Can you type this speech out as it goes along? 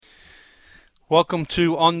Welcome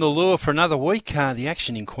to On the Lure for another week. The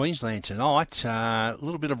action in Queensland tonight. A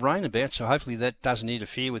little bit of rain about, so hopefully that doesn't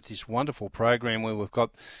interfere with this wonderful program where we've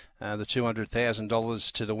got the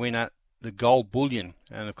 $200,000 to the winner, the Gold Bullion.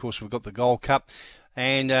 And, of course, we've got the Gold Cup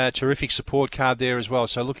and a terrific support card there as well.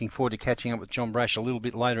 So looking forward to catching up with John Brash a little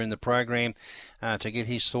bit later in the program to get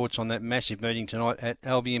his thoughts on that massive meeting tonight at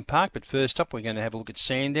Albion Park. But first up, we're going to have a look at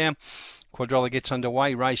Sandown. Quadrilla gets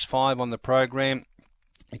underway, race 5 on the program.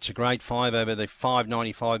 It's a grade 5 over the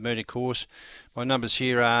 595 metre course. My numbers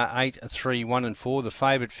here are 8, 3, 1 and 4. The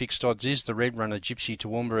favourite fixed odds is the red runner Gypsy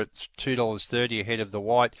Toowoomba at $2.30 ahead of the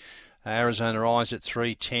white. Arizona Eyes at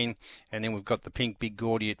 $3.10. And then we've got the pink Big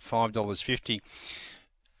Gordy at $5.50.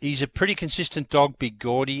 He's a pretty consistent dog, Big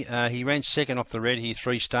Gordy. He ran second off the red here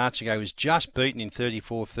 3 starts ago. He was just beaten in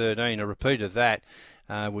 34.13. A repeat of that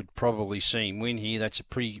would probably see him win here. That's a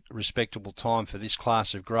pretty respectable time for this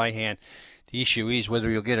class of greyhound. The issue is whether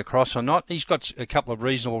he'll get across or not. He's got a couple of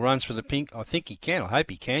reasonable runs for the pink. I think he can. I hope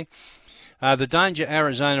he can. The Danger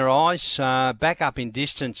Arizona Eyes, back up in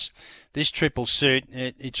distance. This triple suit,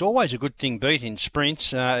 it's always a good thing beat in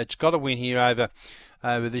sprints. It's got a win here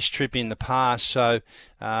over this trip in the past, so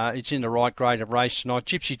it's in the right grade of race tonight.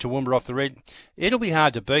 Gypsy Toowoomba off the red. It'll be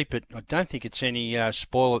hard to beat, but I don't think it's any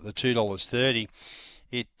spoil at the $2.30.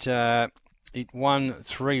 It won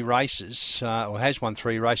 3 races, or has won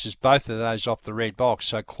 3 races, both of those off the red box,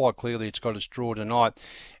 so quite clearly it's got its draw tonight,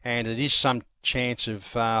 and it is some chance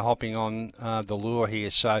of hopping on the lure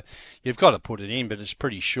here, so you've got to put it in, but it's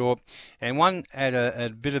pretty short. And one at a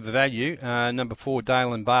bit of a value, number 4,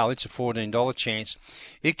 Dale and Bale, it's a $14 chance.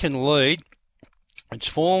 It can lead. Its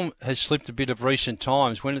form has slipped a bit of recent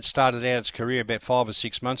times. When it started out its career about 5 or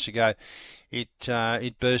 6 months ago,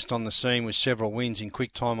 it burst on the scene with several wins in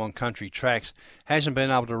quick time on country tracks. Hasn't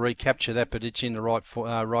been able to recapture that, but it's in the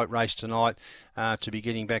right race tonight to be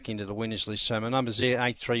getting back into the winners list. So my numbers there,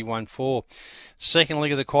 8, 3, 1, 4. Second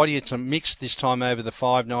leg of the quaddie, it's a mix this time over the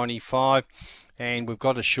 595. And we've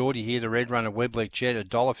got a shorty here, the red runner Webleg Jet,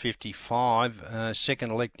 $1.55.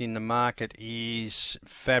 Second elect in the market is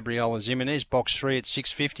Fabriola Jimenez, box 3 at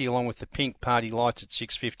 $6.50, along with the pink Party Lights at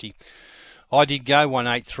 $6.50. I did go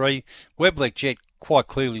 183. Webleg Jet quite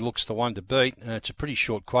clearly looks the one to beat. It's a pretty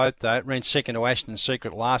short quote, though. It ran second to Ashton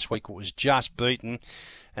Secret last week. It was just beaten.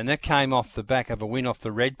 And that came off the back of a win off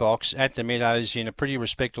the red box at the Meadows in a pretty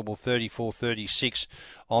respectable 34.36.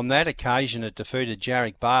 On that occasion, it defeated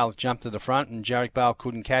Jarek Bale, jumped to the front, and Jarek Bale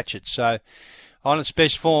couldn't catch it. So on its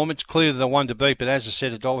best form, it's clearly the one to beat. But as I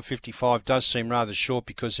said, $1.55 does seem rather short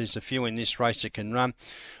because there's a few in this race that can run.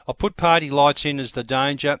 I'll put Party Lights in as the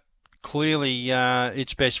danger. Clearly,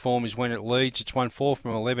 its best form is when it leads. It's won 4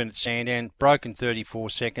 from 11 at Sandown, broken 34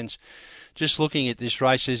 seconds. Just looking at this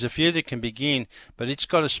race, there's a few that can begin, but it's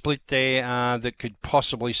got a split there that could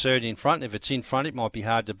possibly surge in front. If it's in front, it might be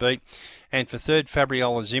hard to beat. And for third,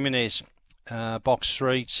 Fabriola Jimenez, box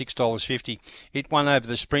 3, $6.50. It won over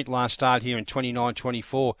the sprint last start here in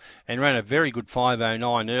 29.24 and ran a very good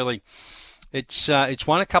 5.09 early. It's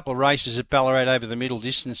won a couple of races at Ballarat over the middle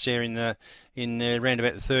distance there in around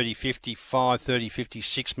about the 30.55,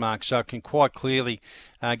 30.56 mark, so it can quite clearly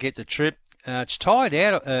get the trip. It's tired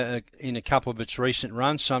out in a couple of its recent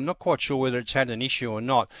runs, so I'm not quite sure whether it's had an issue or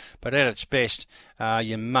not, but at its best,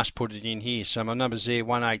 you must put it in here. So my numbers there,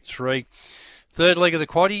 183. Third leg of the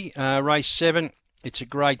quaddie, race 7. It's a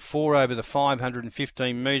grade 4 over the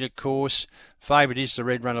 515 metre course. Favourite is the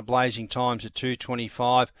red runner Blazing Times at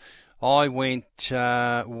 $2.25. I went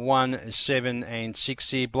 1, 7 and 6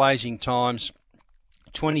 here. Blazing Times,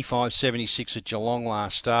 25.76 at Geelong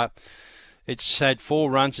last start. It's had 4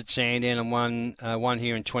 runs at Sandown and one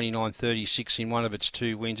here in 29.36 in one of its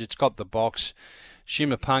 2 wins. It's got the box.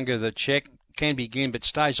 Shimapunga, the Czech, can begin but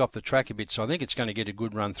stays off the track a bit, so I think it's going to get a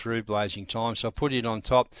good run through Blazing Time, so I'll put it on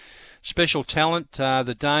top. Special Talent,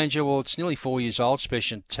 the Danger, well, it's nearly 4 years old,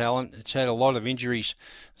 Special Talent. It's had a lot of injuries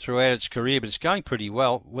throughout its career, but it's going pretty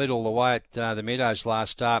well. Led all the way at the Meadows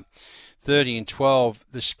last start, 30 and 12.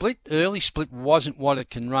 The early split wasn't what it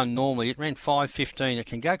can run normally. It ran 5.15. It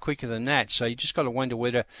can go quicker than that, so you just got to wonder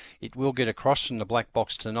whether it will get across from the black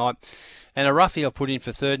box tonight. And a roughie I'll put in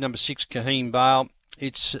for third, number 6, Kahim Bale.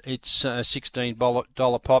 It's a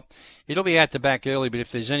 $16 pop. It'll be out the back early, but if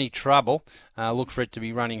there's any trouble, look for it to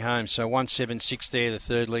be running home. So 176 there, the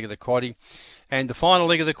third leg of the quaddie. And the final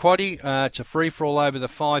leg of the quaddie, it's a free-for-all over the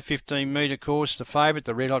 515 metre course. The favourite,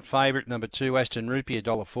 the red-hot favourite, number 2, Aston Rupee,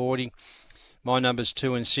 $1.40. My numbers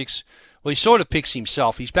 2 and 6. Well, he sort of picks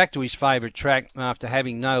himself. He's back to his favourite track after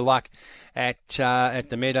having no luck at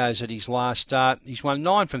the Meadows at his last start. He's won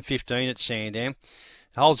 9 from 15 at Sandown.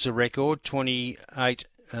 Holds the record,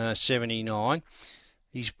 28.79.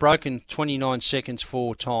 He's broken 29 seconds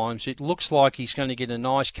 4 times. It looks like he's going to get a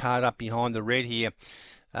nice card up behind the red here,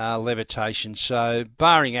 Levitation. So,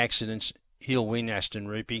 barring accidents, he'll win Aston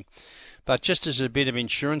Rupee. But just as a bit of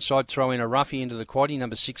insurance, I'd throw in a roughie into the quaddie,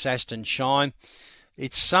 number 6, Aston Shine.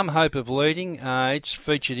 It's some hope of leading. It's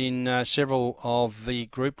featured in several of the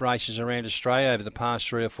group races around Australia over the past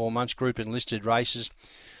 3 or 4 months, group enlisted races.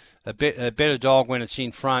 A better dog when it's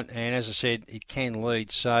in front, and as I said, it can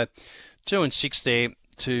lead. So 2 and 6 there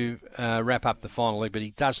to wrap up the final leg, but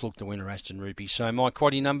he does look the winner, Aston Rupee. So my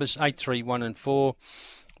quaddie numbers, 8, 3, 1 and 4,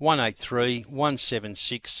 183,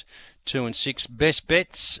 176, 2 and 6. Best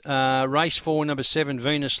bets, race 4, number 7,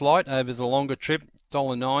 Venus Light, over the longer trip,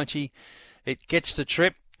 $1.90. It gets the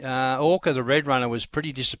trip. Orca, the red runner, was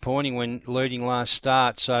pretty disappointing when leading last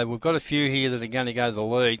start. So we've got a few here that are going to go to the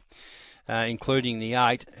lead, including the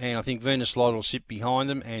 8. And I think Venus Light will sit behind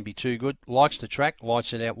them and be too good. Likes the track,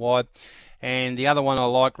 lights it out wide. And the other one I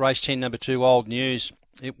like, race 10, number 2, Old News.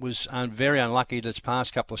 It was very unlucky at its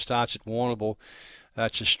past couple of starts at Warrnambool.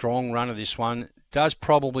 It's a strong runner, this one. Does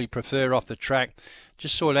probably prefer off the track.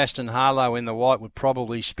 Just saw Aston Harlow in the white would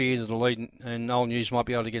probably spear to the lead, and Old News might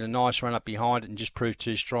be able to get a nice run up behind it and just prove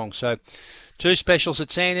too strong. So 2 specials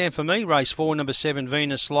at Sandown for me. Race 4, number 7,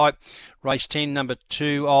 Venus Light. Race 10, number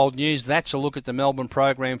 2, Old News. That's a look at the Melbourne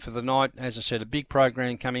program for the night. As I said, a big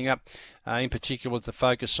program coming up, in particular with the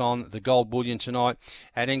focus on the gold bullion tonight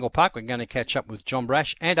at Angle Park. We're going to catch up with John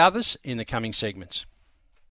Brash and others in the coming segments.